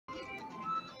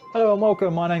Hello and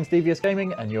welcome, my name's Devious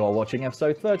Gaming and you are watching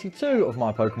episode 32 of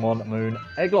my Pokemon Moon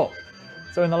Egglocke.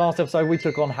 So in the last episode we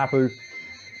took on Hapu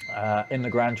in the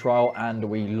Grand Trial and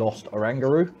we lost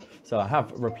Oranguru. So I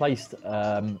have replaced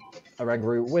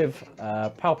Oranguru with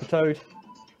Palpitoad.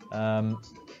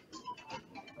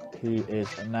 He is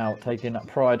now taking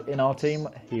pride in our team.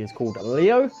 He is called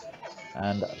Leo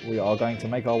and we are going to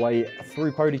make our way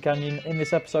through Poni Canyon in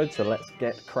this episode, so let's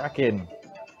get cracking.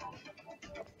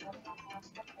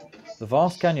 The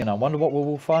vast canyon, I wonder what we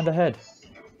will find ahead.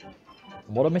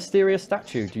 What a mysterious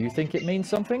statue. Do you think it means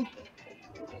something?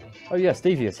 Oh yes,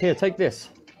 Devious, here, take this.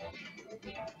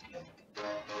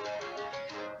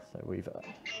 So we've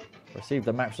received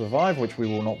the Max Revive, which we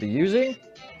will not be using.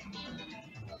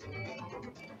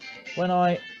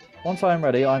 Once I am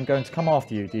ready, I'm going to come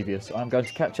after you, Devious. I'm going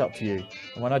to catch up to you.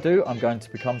 And when I do, I'm going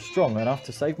to become strong enough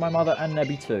to save my mother and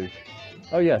Nebby too.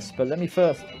 Oh yes, but let me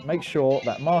first make sure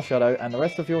that Marshadow and the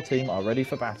rest of your team are ready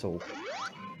for battle.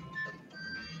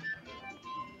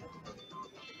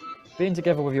 Being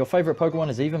together with your favourite Pokemon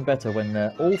is even better when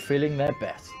they're all feeling their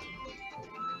best.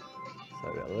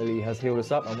 So Lily has healed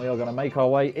us up and we are going to make our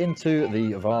way into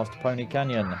the vast Poni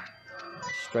Canyon.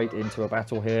 Straight into a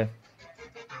battle here.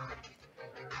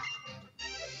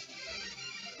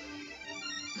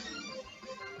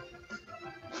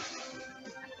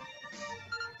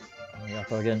 We're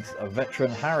up against a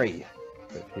veteran Harry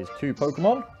with his two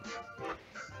Pokemon.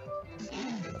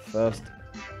 The first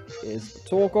is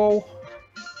Torkoal.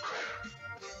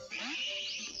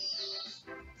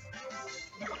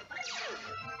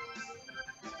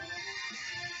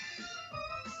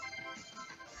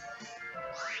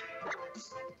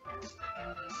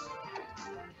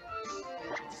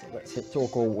 So let's hit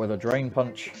Torkoal with a Drain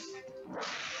Punch.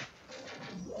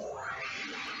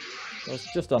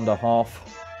 That's just under half.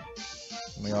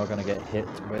 We are going to get hit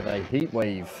with a Heat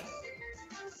Wave.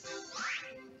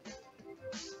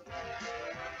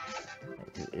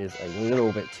 It is a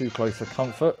little bit too close for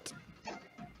comfort.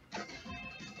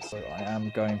 So I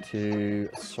am going to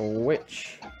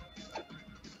switch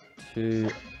to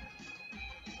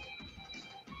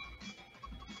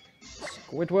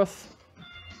Squidward.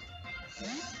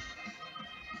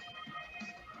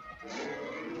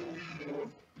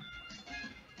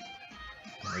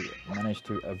 We managed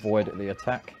to avoid the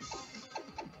attack.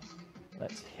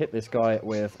 Let's hit this guy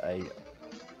with a...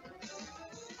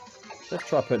 Let's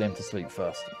try putting him to sleep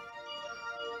first.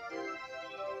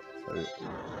 So,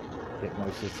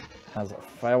 Hypnosis has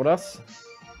failed us.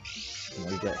 And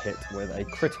we get hit with a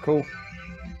critical.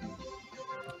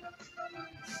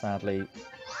 Sadly,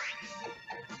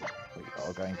 we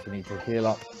are going to need to heal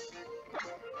up.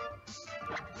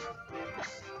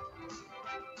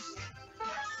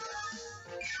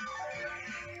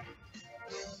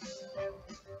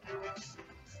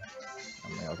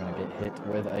 We are going to get hit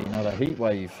with another Heat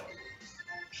Wave.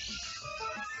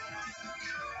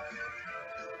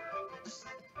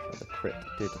 So the crit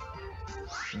did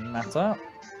matter.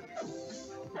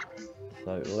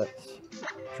 So let's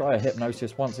try a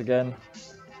Hypnosis once again.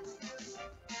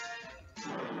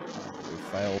 We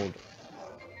failed.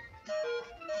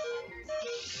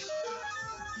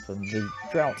 So the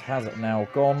drought has now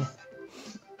gone.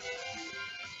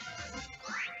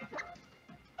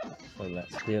 So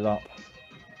let's heal up.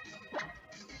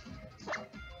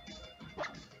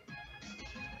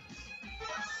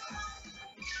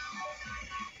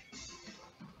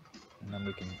 And then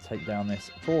we can take down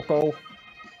this Torkoal.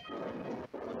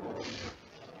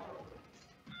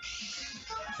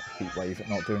 Heat Wave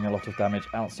not doing a lot of damage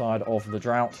outside of the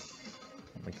drought.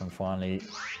 And we can finally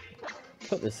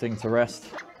put this thing to rest.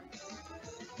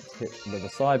 Let's hit with a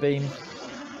Psybeam.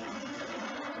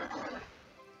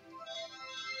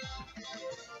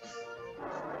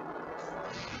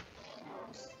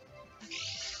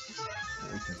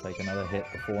 We can take another hit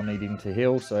before needing to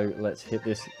heal, so let's hit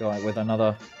this guy with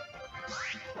another.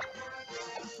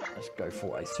 Let's go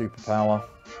for a Superpower.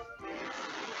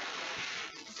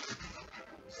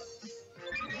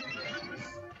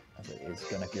 As it is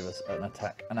going to give us an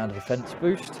attack and a defense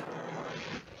boost.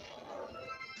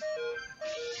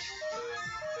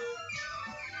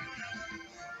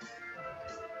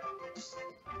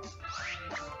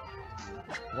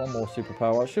 One more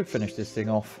Superpower should finish this thing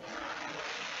off.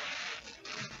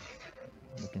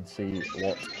 We can see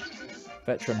what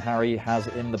veteran Harry has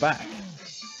in the back.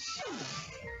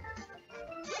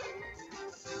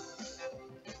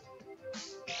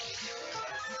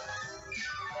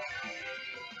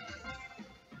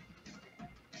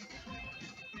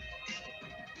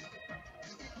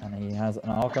 And he has an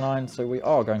Arcanine, so we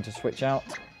are going to switch out.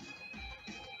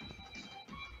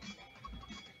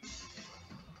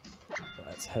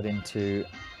 let's head into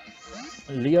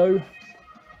Leo,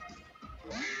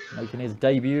 making his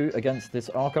debut against this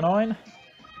Arcanine.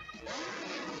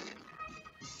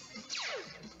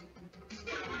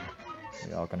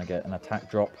 We are going to get an attack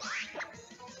drop.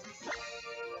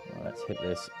 Let's hit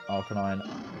this Arcanine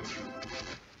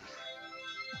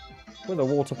with a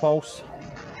Water Pulse.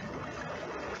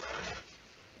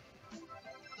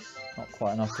 Not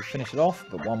quite enough to finish it off,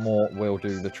 but one more will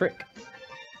do the trick.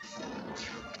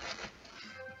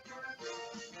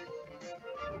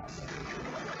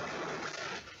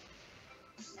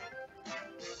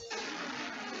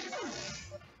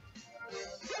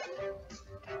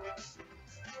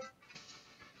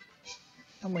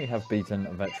 And we have beaten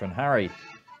Veteran Harry.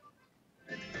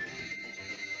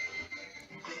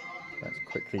 Let's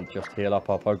quickly just heal up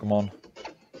our Pokemon.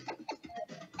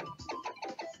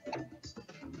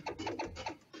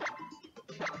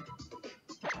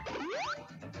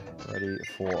 Ready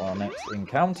for our next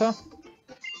encounter.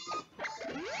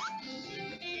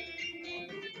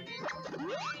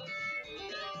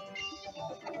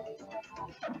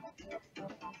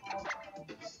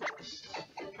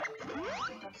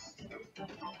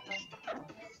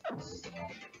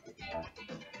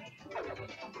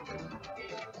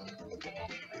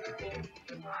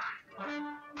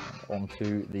 On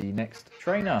to the next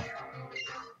trainer.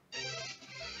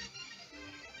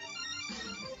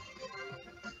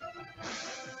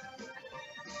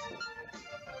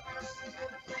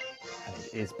 And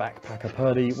it is Backpacker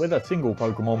Purdy with a single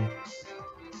Pokemon.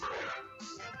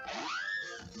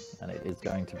 And it is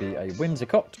going to be a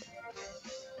Whimsicott.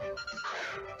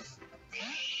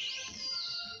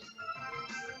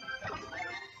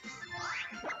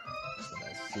 So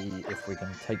let's see if we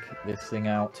can take this thing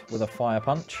out with a Fire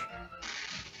Punch.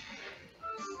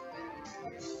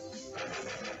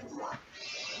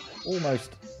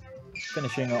 Almost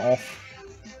finishing it off.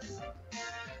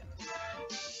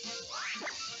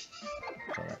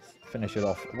 So let's finish it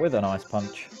off with an Ice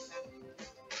Punch.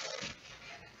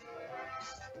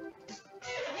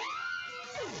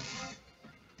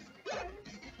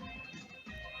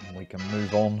 And we can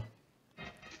move on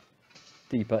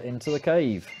deeper into the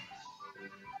cave.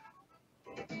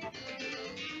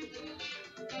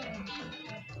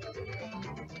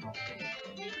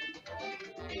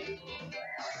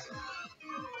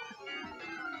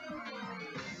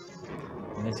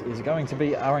 And this is going to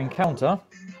be our encounter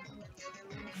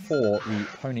for the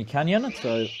Poni Canyon,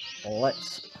 so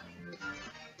let's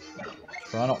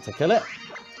try not to kill it.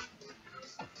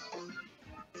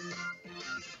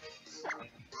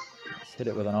 Let's hit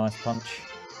it with an Ice Punch.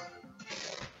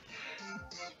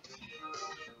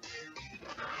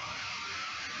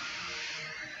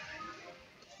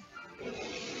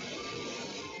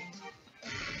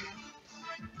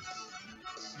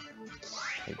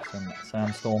 Take some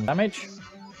Sandstorm damage.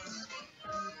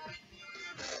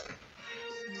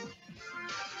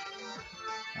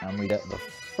 And we get the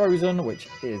Frozen, which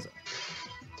is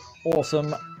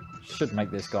awesome. Should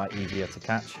make this guy easier to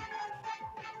catch.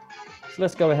 So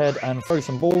let's go ahead and throw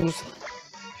some balls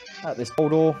at this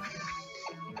Boldore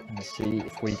and see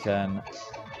if we can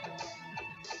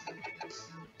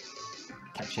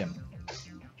catch him.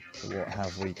 So what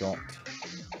have we got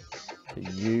to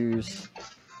use?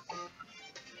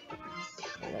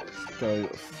 Let's go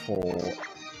for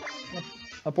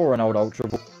a boring old Ultra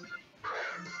Ball.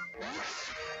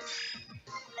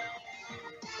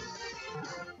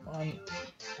 One,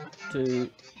 two,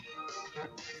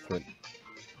 three.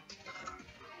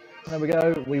 There we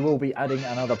go. We will be adding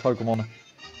another Pokemon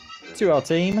to our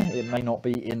team. It may not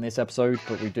be in this episode,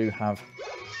 but we do have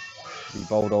the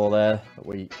Boldore there that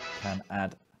we can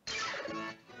add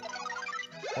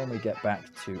when we get back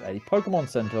to a Pokemon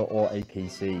Center or a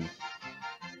PC.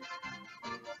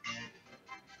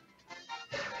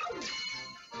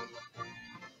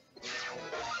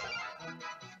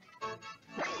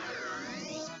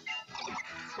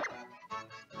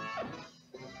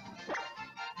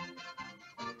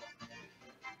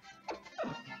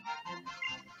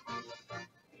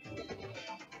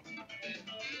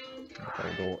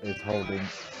 Boldore is holding.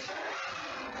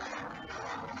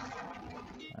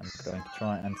 I'm going to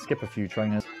try and skip a few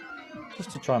trainers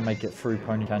just to try and make it through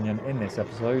Poni Canyon in this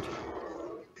episode.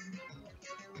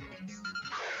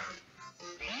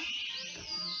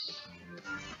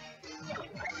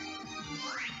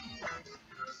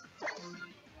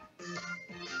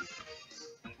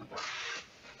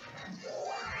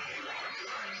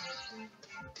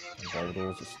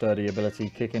 Boldore's sturdy ability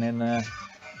kicking in there.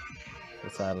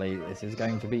 But sadly, this is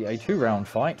going to be a 2-round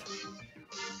fight.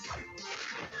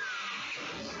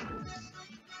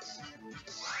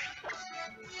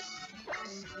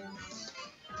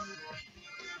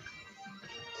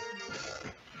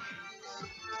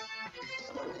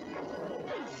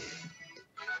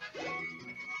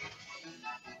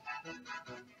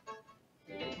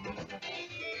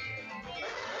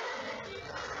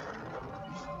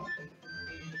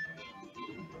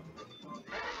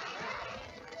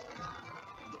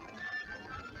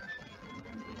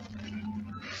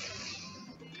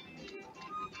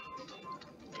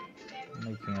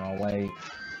 way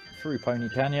through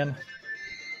Poni Canyon.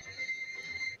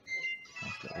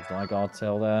 Nice little Zygarde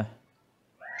tail there.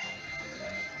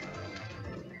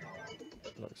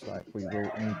 Looks like we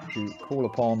will need to call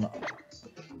upon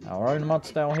our own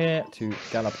Mudstail here to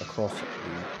gallop across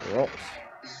the rocks.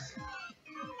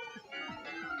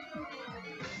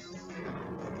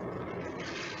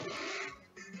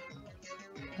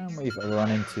 And we've run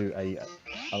into a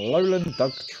lowland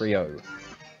Doug trio.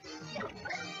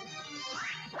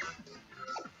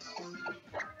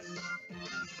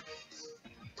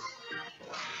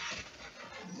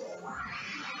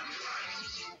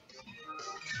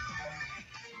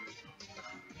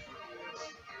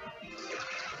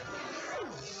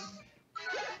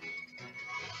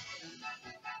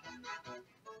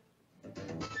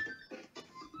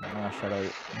 Shadow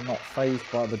not phased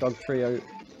by the Dog Trio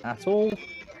at all. It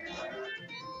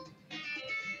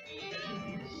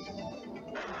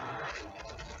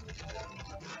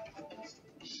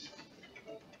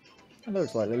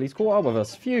looks like Lillies caught up with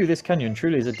us. Phew, this canyon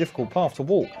truly is a difficult path to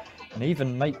walk, and you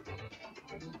even make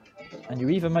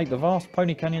the vast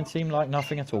Poni Canyon seem like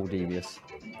nothing at all devious.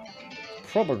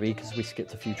 Probably because we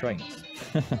skipped a few trains.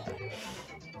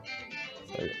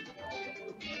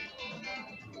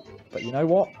 But you know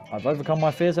what? I've overcome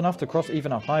my fears enough to cross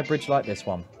even a high bridge like this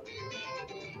one.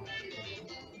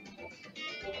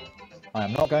 I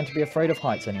am not going to be afraid of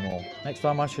heights anymore. Next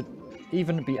time I should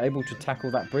even be able to tackle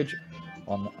that bridge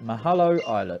on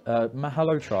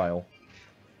Mahalo Trial.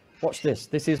 Watch this.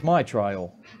 This is my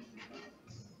trial.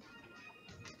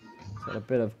 Got a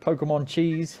bit of Pokemon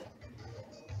cheese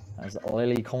as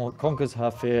Lily conquers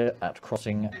her fear at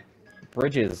crossing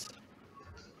bridges.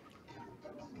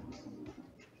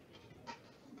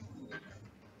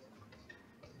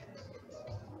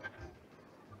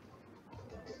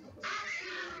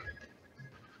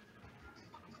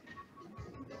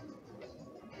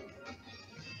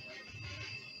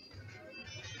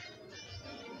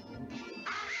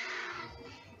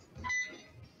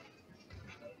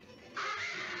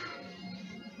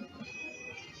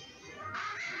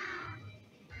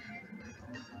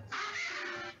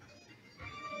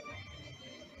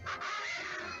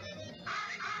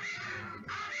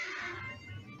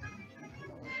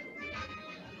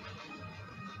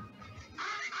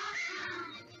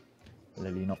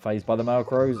 Lily not phased by the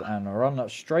Murkrows and run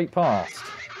straight past.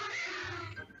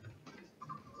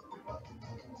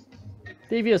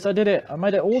 Devious, I did it. I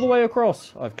made it all the way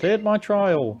across. I've cleared my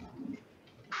trial.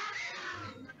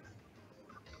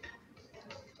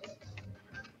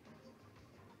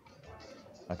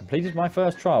 I completed my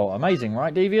first trial. Amazing,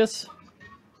 right, Devious?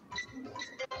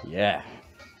 Yeah.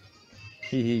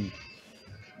 Hee.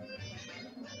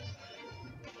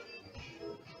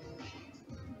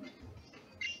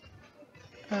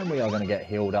 And we are going to get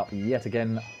healed up yet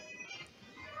again.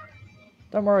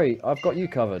 Don't worry, I've got you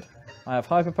covered. I have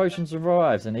hyper potions and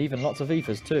revives and even lots of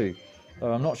ethers too.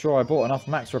 Though I'm not sure I bought enough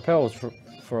max repels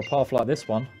for a path like this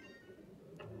one.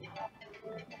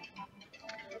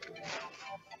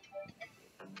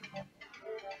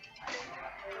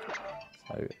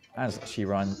 So, as she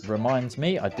reminds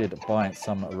me, I did buy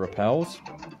some repels.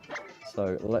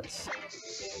 So let's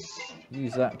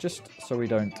use that just so we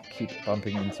don't keep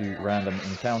bumping into random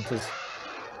encounters.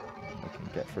 We can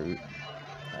get through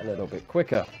a little bit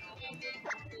quicker.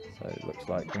 So it looks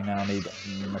like we now need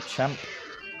Machamp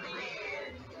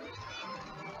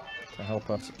to help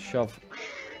us shove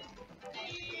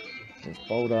this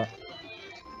boulder.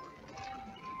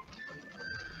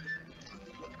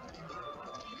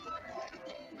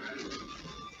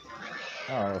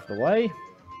 Out of the way.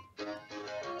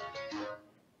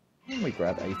 And we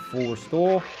grab a full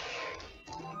restore.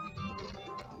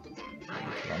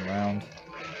 Run round.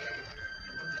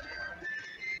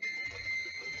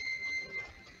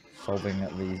 Solving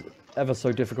these ever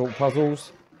so difficult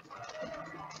puzzles.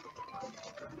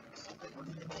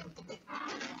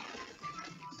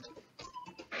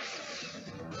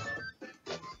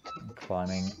 And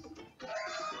climbing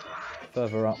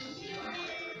further up.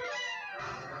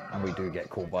 And we do get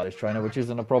caught by this trainer, which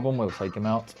isn't a problem. We'll take him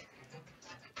out.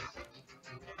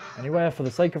 Anywhere for the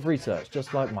sake of research,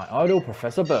 just like my idol,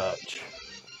 Professor Birch.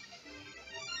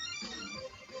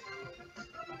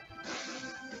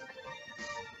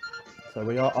 So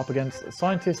we are up against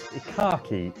scientist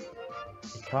Egglocke.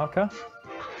 Egglocke?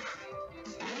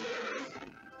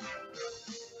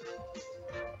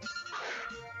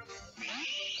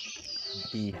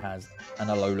 He has an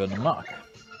Alolan Muck.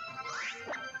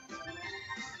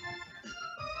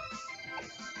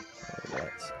 So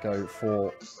let's go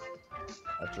for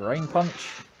a Drain Punch.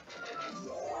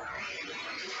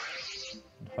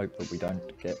 And hope that we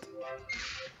don't get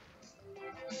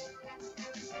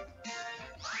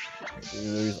We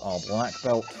lose our black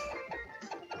belt.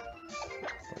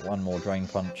 But one more drain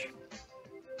punch.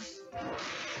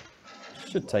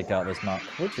 Should take out this muck,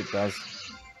 which it does.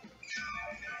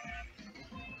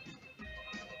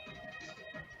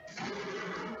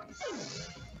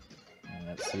 And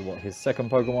let's see what his second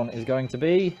Pokemon is going to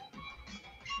be.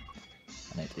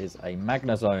 And it is a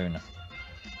Magnezone.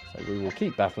 So we will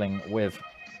keep battling with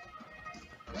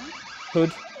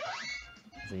Hood.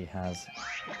 As he has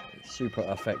a super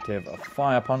effective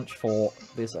Fire Punch for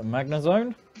this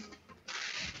Magnezone.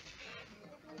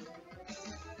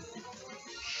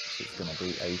 It's going to be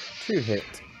a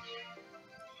 2-hit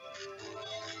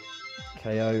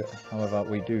KO. However,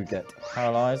 we do get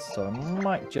paralyzed, so I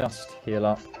might just heal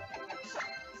up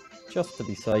just to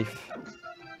be safe.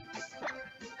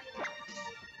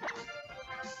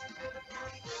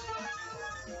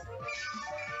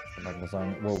 The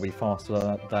Magnezone will be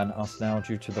faster than us now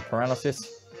due to the paralysis.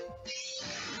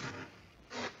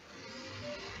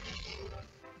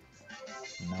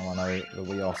 Now I know that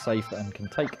we are safe and can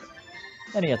take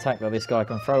any attack that this guy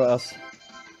can throw at us,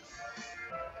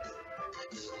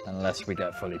 unless we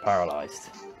get fully paralyzed.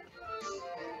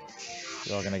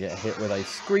 We are going to get hit with a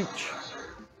Screech.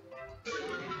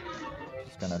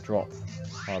 Just going to drop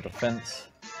our defense.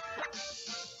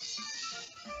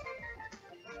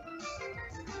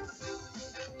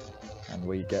 And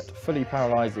we get fully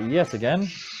paralyzed yet again.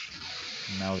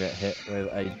 Now get hit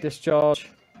with a Discharge.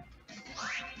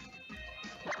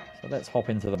 So let's hop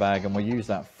into the bag and we'll use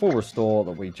that full restore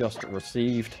that we just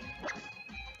received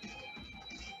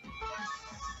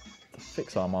to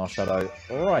fix our Marshadow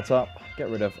right up,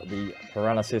 get rid of the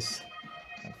paralysis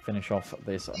and finish off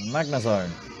this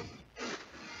Magnezone.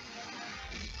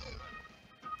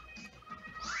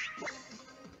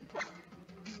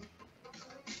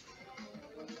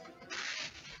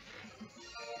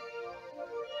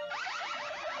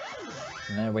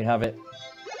 And there we have it.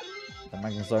 The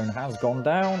Magnezone has gone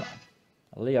down.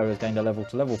 Leo has gained a level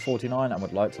to level 49 and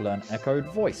would like to learn Echoed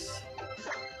Voice.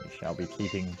 We shall be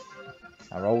keeping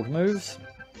our old moves.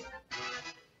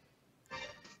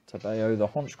 Tabeo the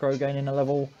Honchkrow gaining a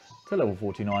level to level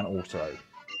 49 also.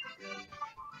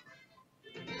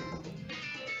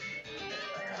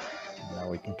 Now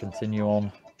we can continue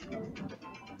on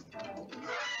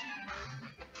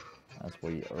as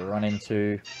we run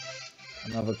into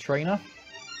another trainer.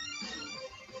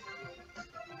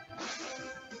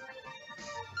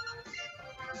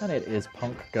 And it is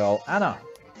Punk Girl Anna.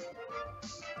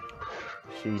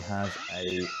 She has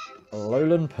a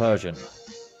Lowland Persian. So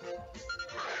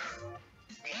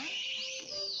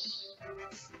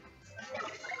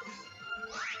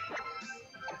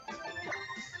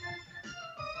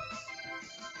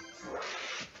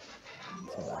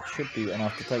that should be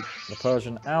enough to take the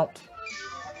Persian out.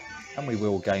 And we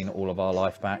will gain all of our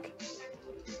life back.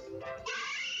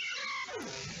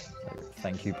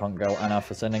 Thank you, Punk Girl Anna,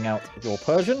 for sending out your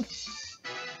Persian.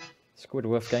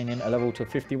 Squidward gaining a level to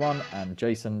 51, and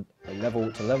Jason a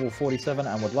level to level 47,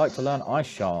 and would like to learn Ice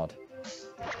Shard.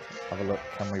 Have a look,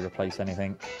 can we replace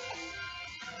anything?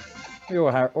 We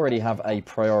already have a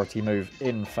priority move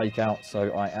in Fake Out,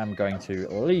 so I am going to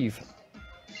leave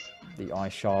the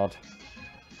Ice Shard.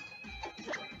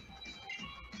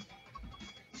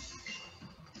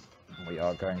 We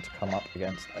are going to come up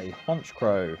against a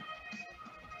Honchkrow.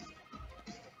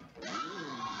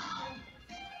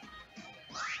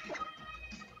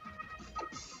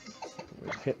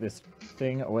 Hit this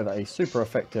thing with a super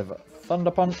effective Thunder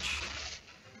Punch.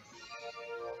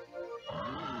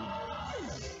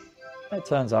 It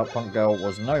turns out Punk Girl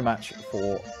was no match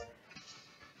for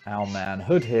our man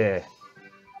Hood here.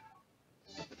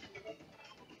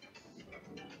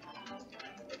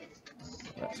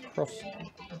 Let's cross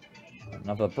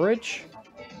another bridge.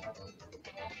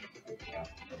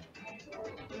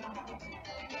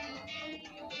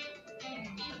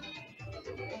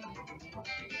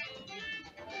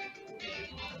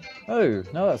 Oh,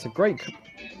 no, that's a great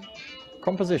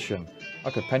composition. I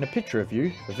could paint a picture of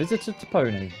you, the visitor to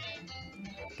Poni.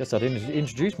 Guess I didn't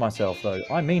introduce myself, though.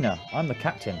 I'm Mina. I'm the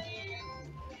captain.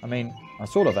 I mean, I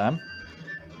sort of am.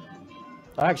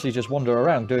 I actually just wander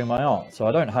around doing my art, so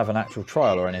I don't have an actual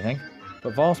trial or anything.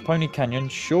 But Vast Poni Canyon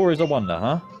sure is a wonder,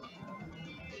 huh?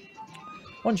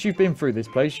 Once you've been through this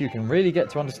place, you can really get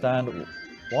to understand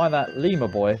why that lemur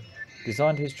boy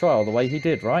designed his trial the way he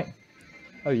did, right?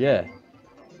 Oh, yeah.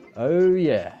 Oh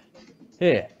yeah.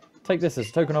 Here, take this as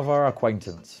a token of our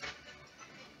acquaintance.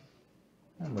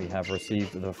 And we have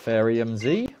received the Fairy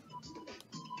Z.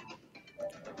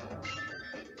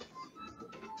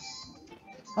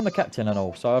 I'm the captain and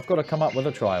all, so I've got to come up with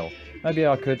a trial. Maybe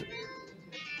I could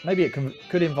maybe it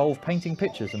could involve painting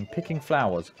pictures and picking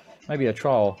flowers. Maybe a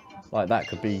trial like that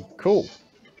could be cool.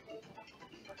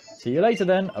 See you later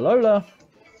then, Alola.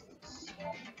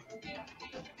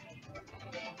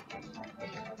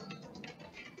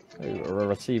 So we're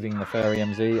receiving the Fairy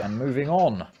MZ and moving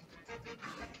on.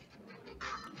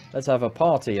 Let's have a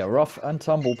party, a rough and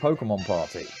tumble Pokemon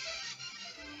party.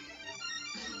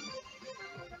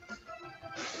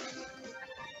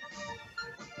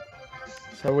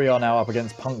 So we are now up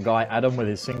against Punk Guy Adam with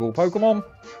his single Pokemon.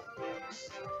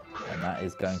 And that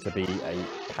is going to be a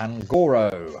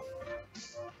Pangoro.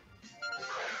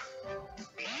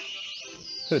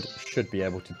 Hood should be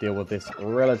able to deal with this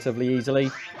relatively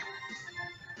easily.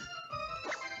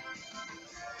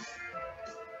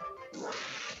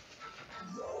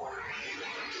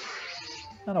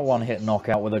 And a one-hit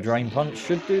knockout with a Drain Punch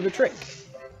should do the trick.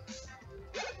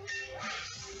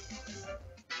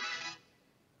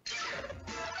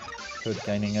 Hood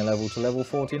gaining a level to level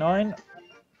 49.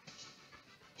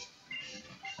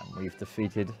 And we've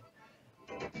defeated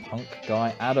Punk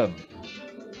Guy Adam.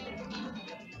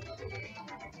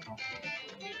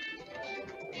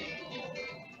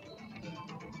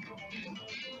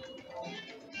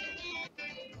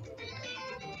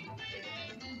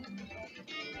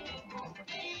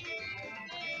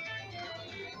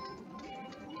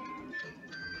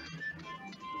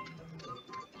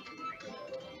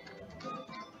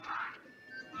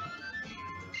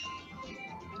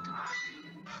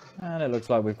 And it looks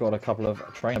like we've got a couple of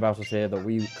trainer battles here that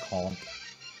we can't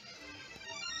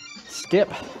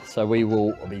skip. So we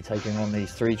will be taking on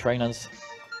these 3 trainers.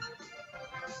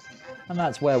 And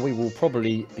that's where we will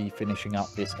probably be finishing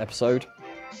up this episode.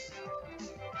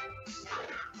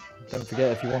 Don't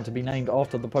forget, if you want to be named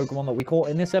after the Pokemon that we caught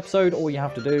in this episode, all you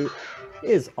have to do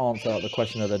is answer the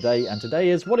question of the day. And today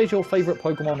is, what is your favourite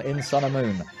Pokemon in Sun and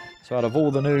Moon? So out of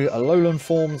all the new Alolan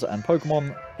forms and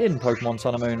Pokemon in Pokemon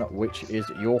Sun and Moon, which is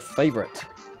your favourite?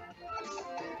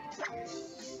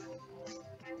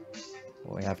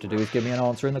 All you have to do is give me an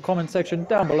answer in the comment section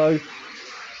down below,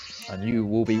 and you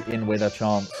will be in with a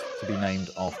chance to be named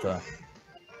after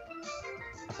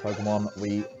a Pokemon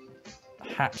we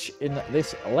hatch in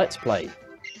this Let's Play.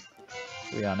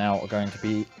 We are now going to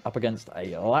be up against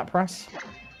a Lapras.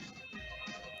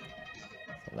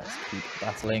 So let's keep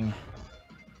battling.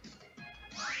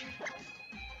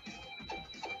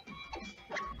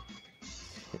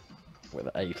 With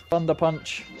a Thunder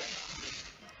Punch.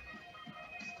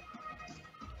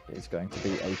 It's going to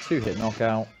be a 2-hit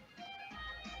knockout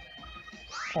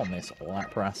on this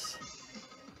Lapras.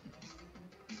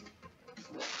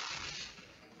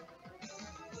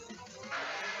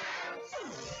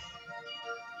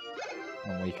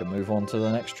 And we can move on to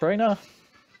the next trainer.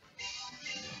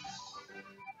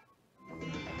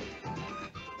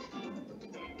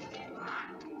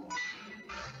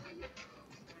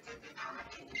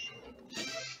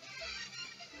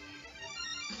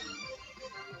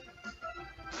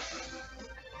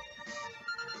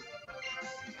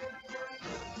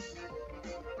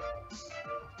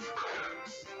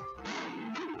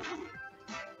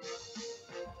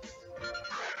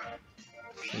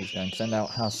 He's going to send out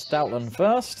her Stoutland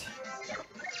first.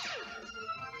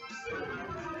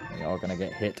 We are going to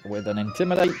get hit with an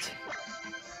Intimidate.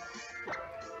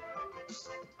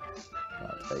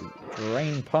 But a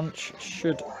Drain Punch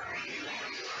should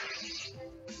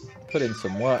put in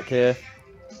some work here.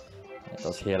 It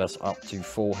does heal us up to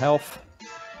full health.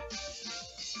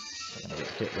 We're going to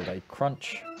get hit with a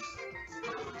Crunch.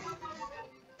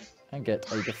 And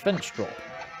get a Defense Drop.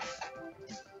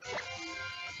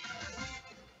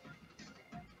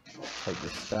 Take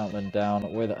this Stoutland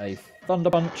down with a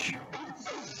Thunder Punch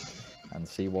and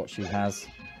see what she has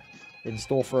in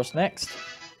store for us next.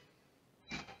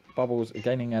 Bubbles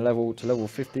gaining a level to level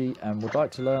 50 and would like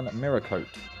to learn Mirror Coat.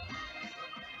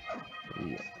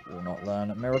 We will not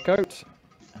learn Mirror Coat,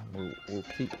 and we'll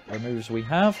keep the moves we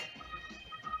have.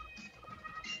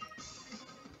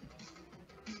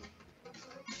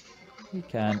 We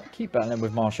can keep battling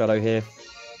with Marshadow here,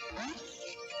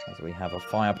 as we have a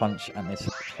Fire Punch, and this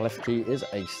Klefki is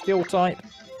a Steel type.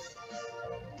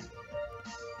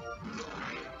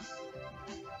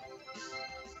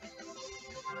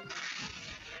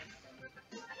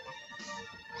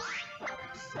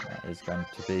 That is going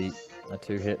to be a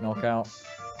 2-hit knockout.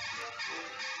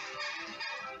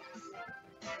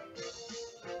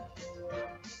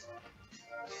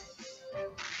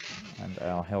 And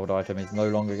our held item is no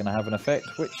longer going to have an effect,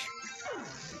 which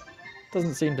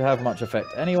doesn't seem to have much effect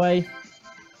anyway.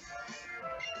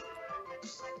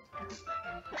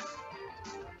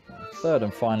 Third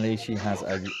and finally, she has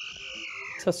a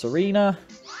Tesserina,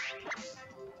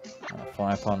 and a Fire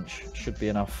Fire Punch should be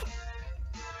enough.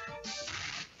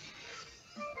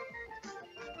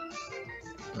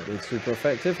 It is super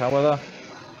effective, however,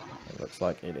 it looks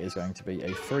like it is going to be a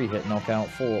 3-hit knockout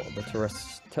for the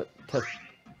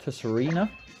Tesserina.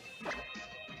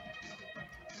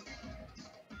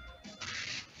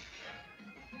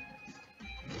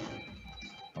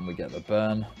 And we get the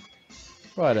burn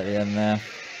right at the end there.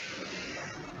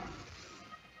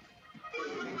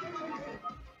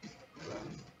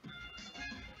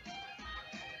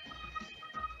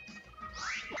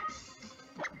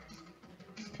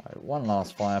 One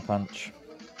last Fire Punch.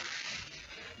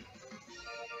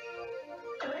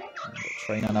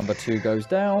 Trainer number 2 goes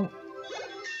down.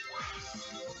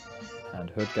 And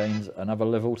Hood gains another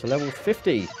level to level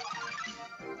 50.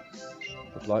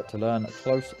 Would like to learn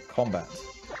Close Combat.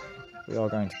 We are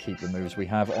going to keep the moves we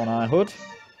have on our Hood,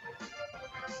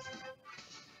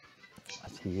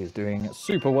 as he is doing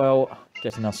super well,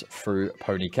 getting us through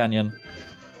Poni Canyon.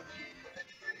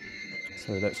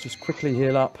 So let's just quickly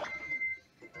heal up.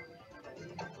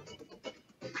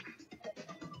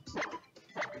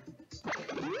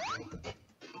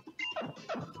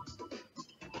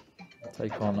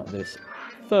 Take on this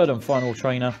third and final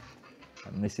trainer,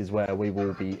 and this is where we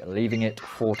will be leaving it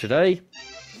for today.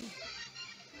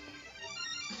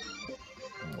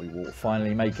 And we will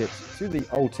finally make it to the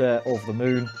altar of the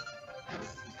moon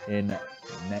in the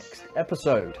next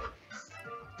episode.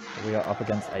 We are up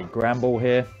against a Gramble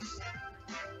here.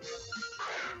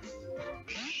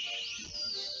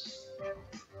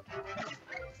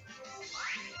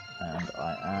 And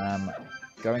I am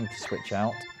going to switch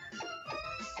out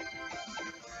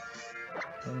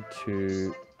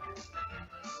into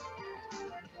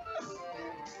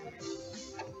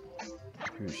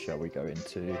who shall we go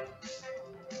into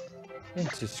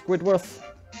Squidward.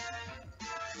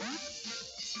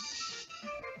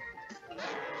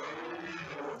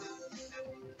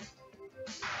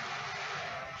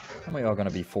 And we are going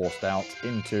to be forced out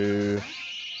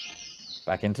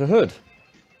back into Hood.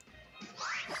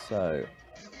 So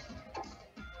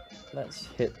let's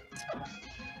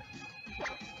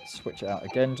switch out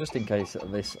again, just in case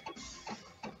this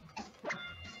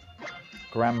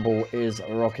Gramble is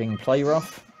rocking Play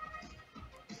Rough.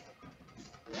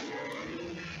 And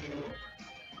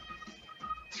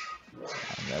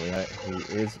there we go, he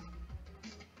is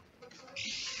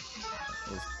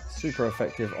super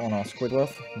effective on our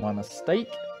Squidward. My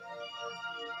mistake.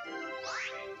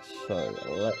 So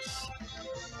let's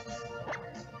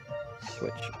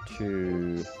switch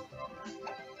to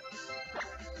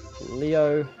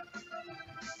Leo.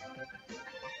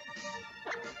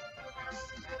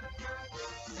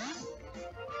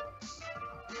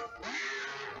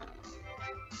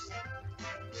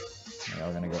 We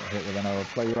are going to get hit with another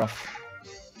Play Rough,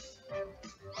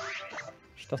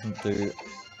 which doesn't do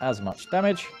as much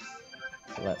damage.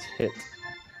 So let's hit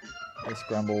this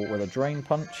Gramble with a Drain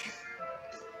Punch.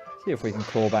 See if we can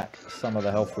claw back some of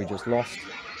the health we just lost.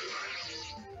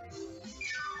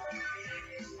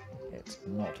 It's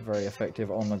not very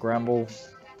effective on the Gramble.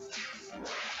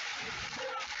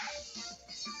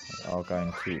 We are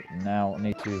going to now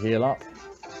need to heal up.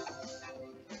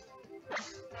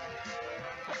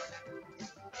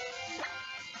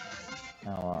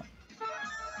 Our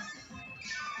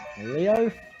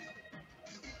Leo.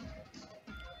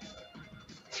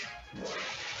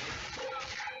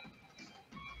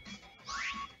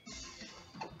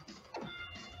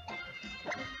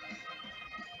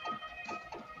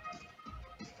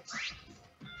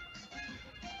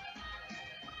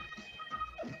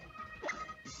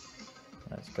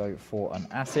 Let's go for an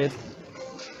Acid.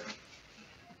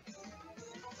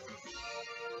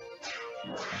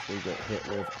 As we get hit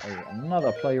with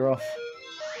another Play Rough,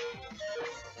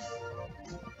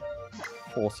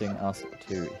 forcing us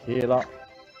to heal up.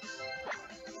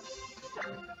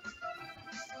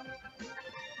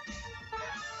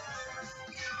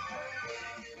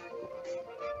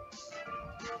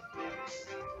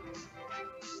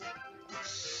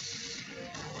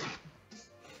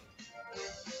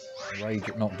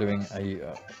 Rage not doing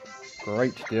a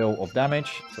great deal of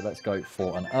damage, so let's go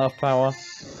for an Earth Power,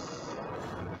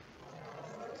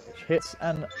 which hits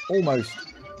and almost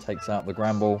takes out the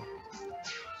Gramble.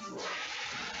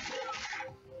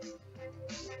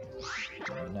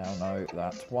 We now know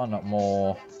that one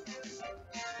more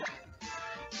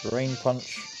Drain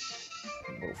Punch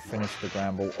will finish the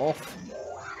Gramble off.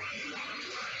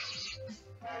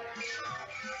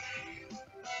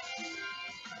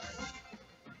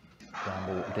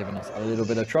 Gramble giving us a little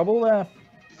bit of trouble there.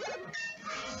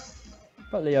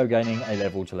 But Leo gaining a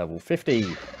level to level 50.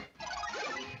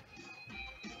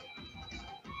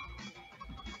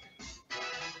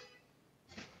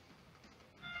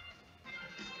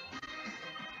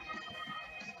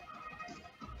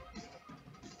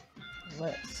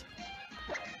 let's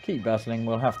keep battling.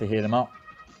 We'll have to heal them up.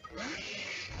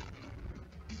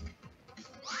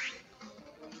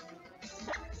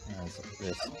 As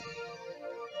this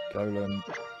golem.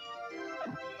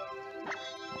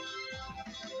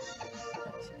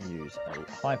 Let's use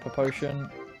a hyper potion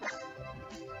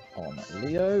on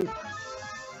Leo.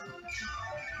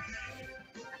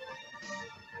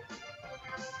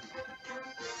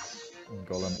 And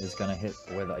golem is going to hit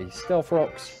with a stealth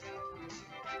rocks.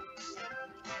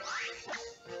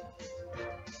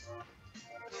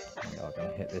 We are going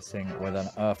to hit this thing with an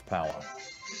earth power.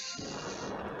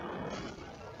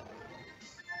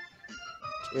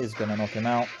 Which is going to knock him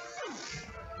out.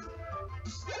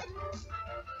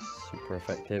 Super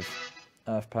effective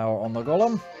earth power on the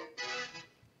golem.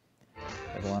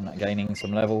 Everyone gaining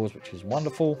some levels, which is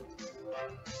wonderful.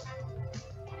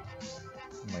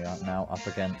 We are now up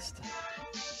against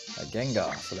a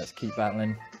Gengar, so let's keep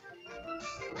battling.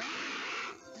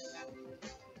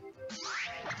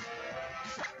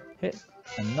 Hit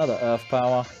another earth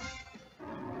power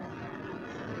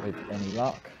with any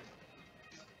luck.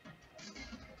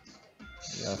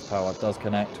 The earth power does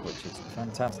connect, which is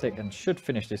fantastic and should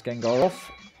finish this Gengar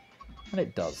off, and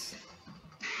it does.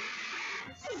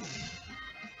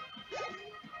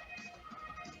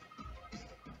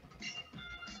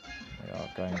 We are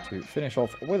going to finish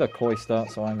off with a Cloyster,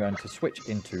 so I'm going to switch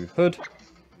into Hood.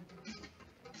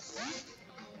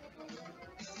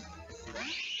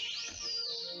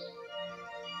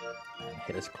 And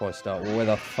hit this Cloyster with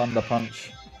a Thunder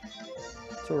Punch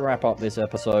to wrap up this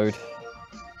episode.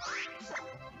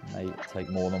 May take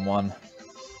more than one.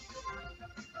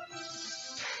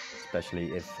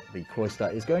 Especially if the Cloyster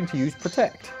is going to use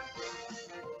Protect.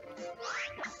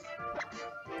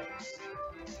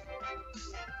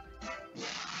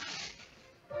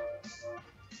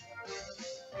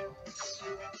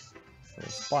 So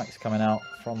spikes coming out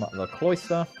from the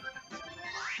Cloyster.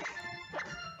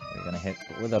 We're going to hit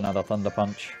with another Thunder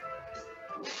Punch.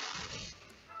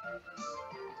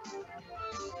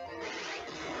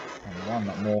 And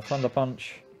one more Thunder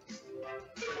Punch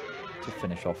to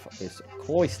finish off this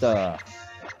Cloyster.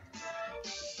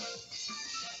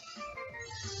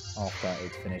 After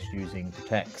it's finished using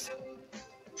Protects.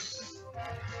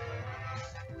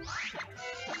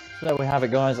 So there we have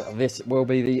it, guys. This will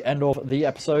be the end of the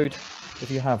episode. If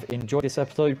you have enjoyed this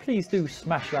episode, please do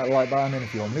smash that like button. And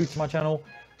if you're new to my channel,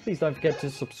 please don't forget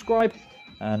to subscribe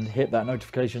and hit that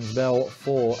notifications bell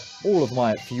for all of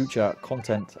my future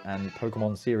content and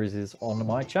Pokemon series on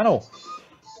my channel.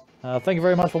 Thank you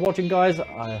very much for watching, guys.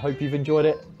 I hope you've enjoyed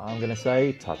it. I'm going to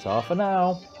say ta-ta for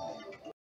now.